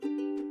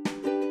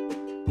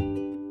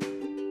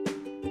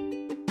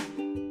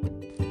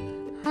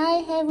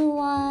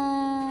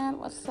everyone,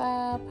 what's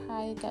up?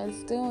 How you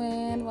guys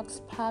doing?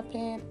 What's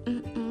popping?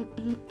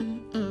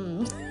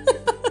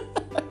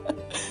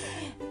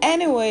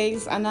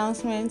 Anyways,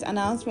 announcement.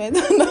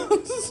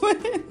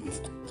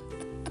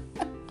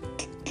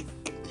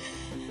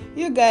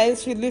 You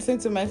guys should listen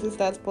to my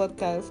sister's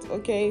podcast,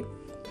 okay?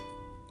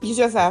 You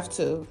just have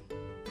to.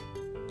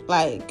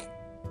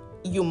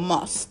 You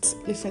must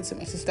listen to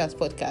my sister's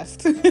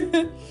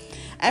podcast.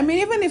 I mean,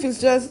 even if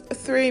it's just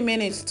 3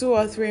 minutes, 2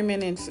 or 3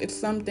 minutes, it's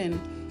something.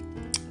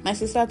 My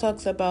sister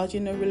talks about,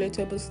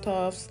 relatable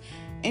stuffs,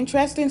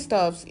 interesting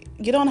stuffs.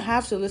 You don't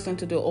have to listen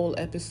to the whole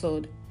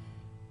episode.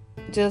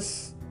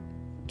 Just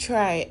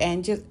try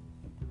and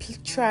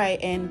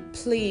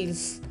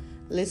please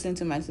listen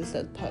to my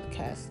sister's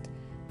podcast.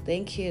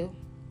 Thank you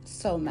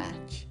so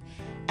much.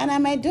 And I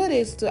might do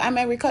this too. I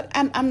might record.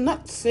 I'm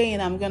not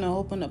saying I'm going to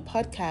open a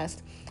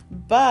podcast,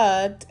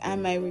 but I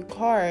might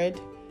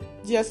record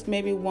just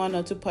maybe 1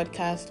 or 2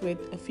 podcasts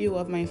with a few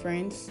of my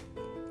friends.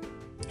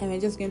 And we're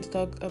just going to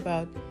talk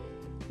about,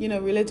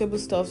 relatable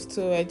stuff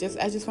too. I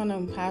just want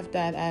to have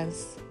that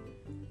as,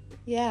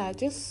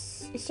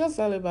 it's just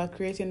all about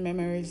creating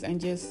memories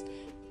and just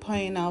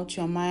pouring out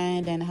your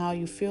mind and how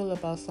you feel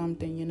about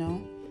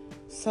something,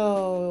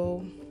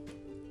 So,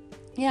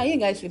 you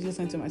guys should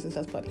listen to my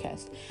sister's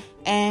podcast.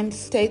 And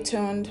stay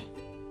tuned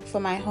for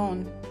my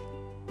own.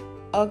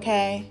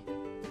 Okay.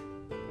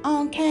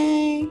 All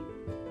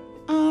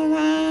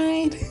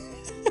right.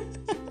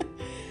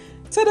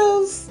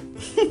 Toodles.